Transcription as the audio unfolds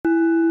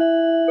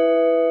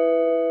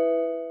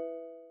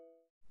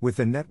With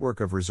a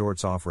network of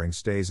resorts offering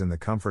stays in the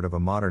comfort of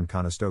a modern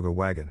Conestoga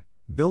wagon,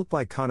 built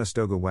by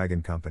Conestoga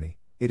Wagon Company,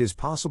 it is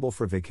possible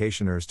for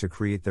vacationers to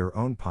create their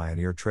own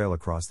pioneer trail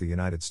across the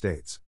United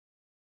States.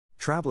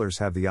 Travelers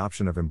have the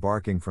option of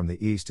embarking from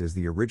the east as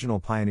the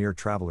original pioneer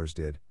travelers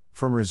did,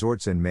 from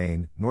resorts in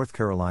Maine, North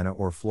Carolina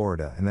or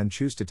Florida, and then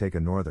choose to take a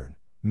northern,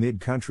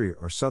 mid-country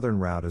or southern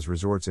route as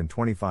resorts in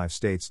 25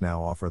 states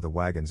now offer the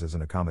wagons as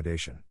an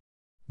accommodation.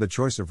 The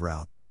choice of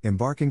route,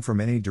 embarking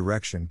from any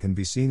direction, can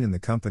be seen in the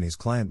company's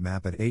client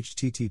map at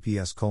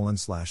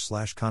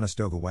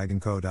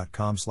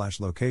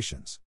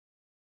https://conestogawagonco.com/locations.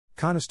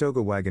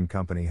 Conestoga Wagon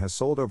Company has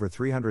sold over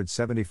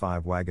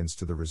 375 wagons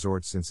to the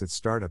resort since its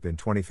startup in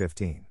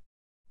 2015.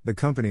 The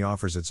company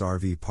offers its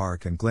RV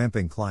park and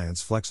glamping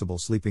clients flexible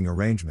sleeping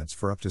arrangements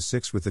for up to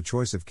 6 with the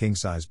choice of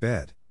king-size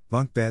bed,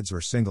 bunk beds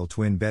or single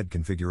twin bed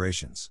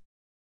configurations.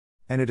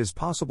 And it is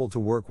possible to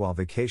work while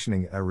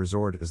vacationing at a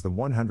resort as the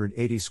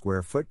 180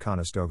 square foot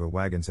Conestoga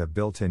wagons have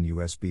built-in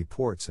USB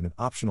ports and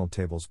optional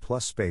tables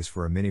plus space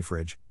for a mini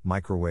fridge,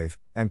 microwave,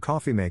 and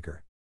coffee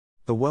maker.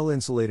 The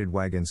well-insulated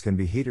wagons can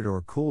be heated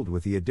or cooled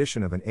with the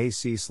addition of an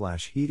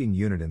AC/heating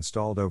unit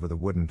installed over the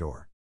wooden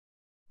door.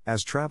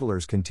 As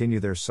travelers continue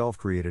their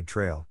self-created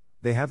trail,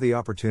 they have the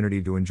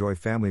opportunity to enjoy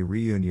family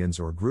reunions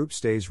or group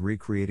stays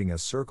recreating a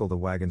circle the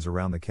wagons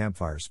around the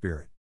campfire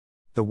spirit.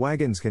 The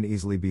wagons can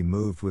easily be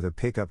moved with a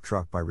pickup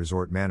truck by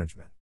resort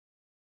management.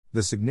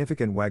 The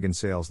significant wagon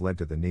sales led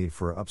to the need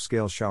for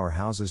upscale shower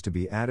houses to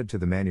be added to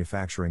the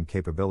manufacturing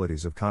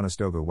capabilities of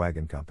Conestoga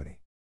Wagon Company.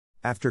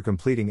 After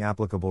completing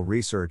applicable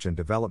research and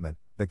development,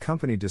 the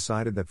company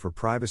decided that for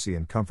privacy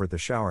and comfort the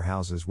shower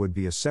houses would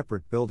be a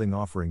separate building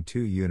offering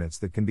 2 units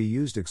that can be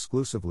used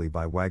exclusively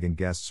by wagon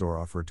guests or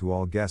offered to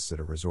all guests at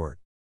a resort.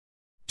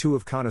 2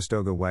 of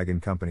Conestoga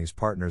Wagon Company's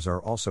partners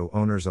are also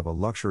owners of a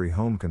luxury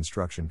home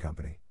construction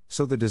company,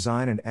 so the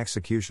design and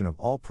execution of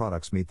all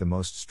products meet the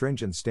most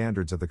stringent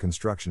standards of the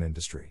construction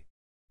industry.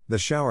 The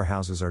shower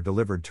houses are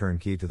delivered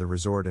turnkey to the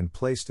resort and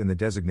placed in the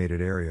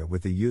designated area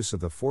with the use of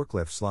the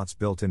forklift slots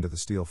built into the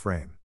steel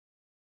frame.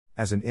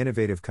 As an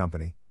innovative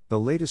company, the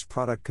latest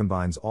product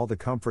combines all the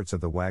comforts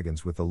of the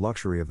wagons with the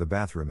luxury of the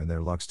bathroom in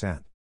their luxe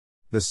tent.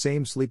 The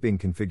same sleeping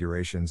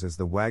configurations as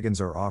the wagons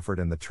are offered,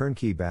 and the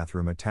turnkey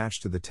bathroom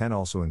attached to the tent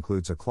also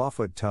includes a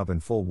clawfoot tub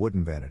and full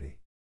wooden vanity.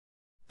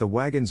 The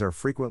wagons are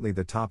frequently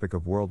the topic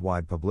of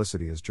worldwide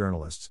publicity as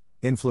journalists,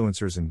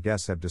 influencers and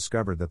guests have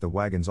discovered that the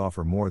wagons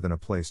offer more than a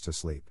place to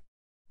sleep.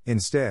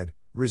 Instead,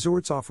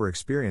 resorts offer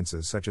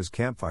experiences such as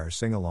campfire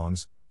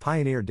sing-alongs,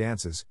 pioneer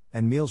dances,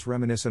 and meals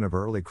reminiscent of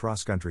early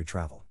cross-country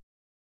travel.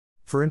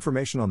 For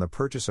information on the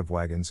purchase of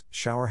wagons,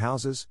 shower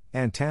houses,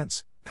 and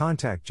tents,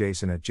 contact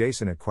Jason at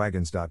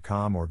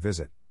jason@quagons.com or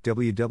visit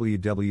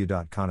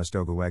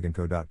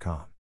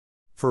www.conestogawagonco.com.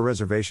 For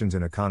reservations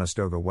in a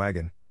Conestoga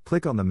wagon,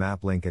 click on the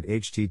map link at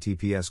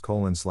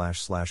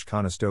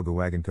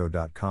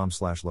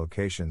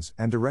https://conestogawagonco.com/locations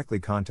and directly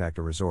contact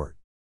a resort.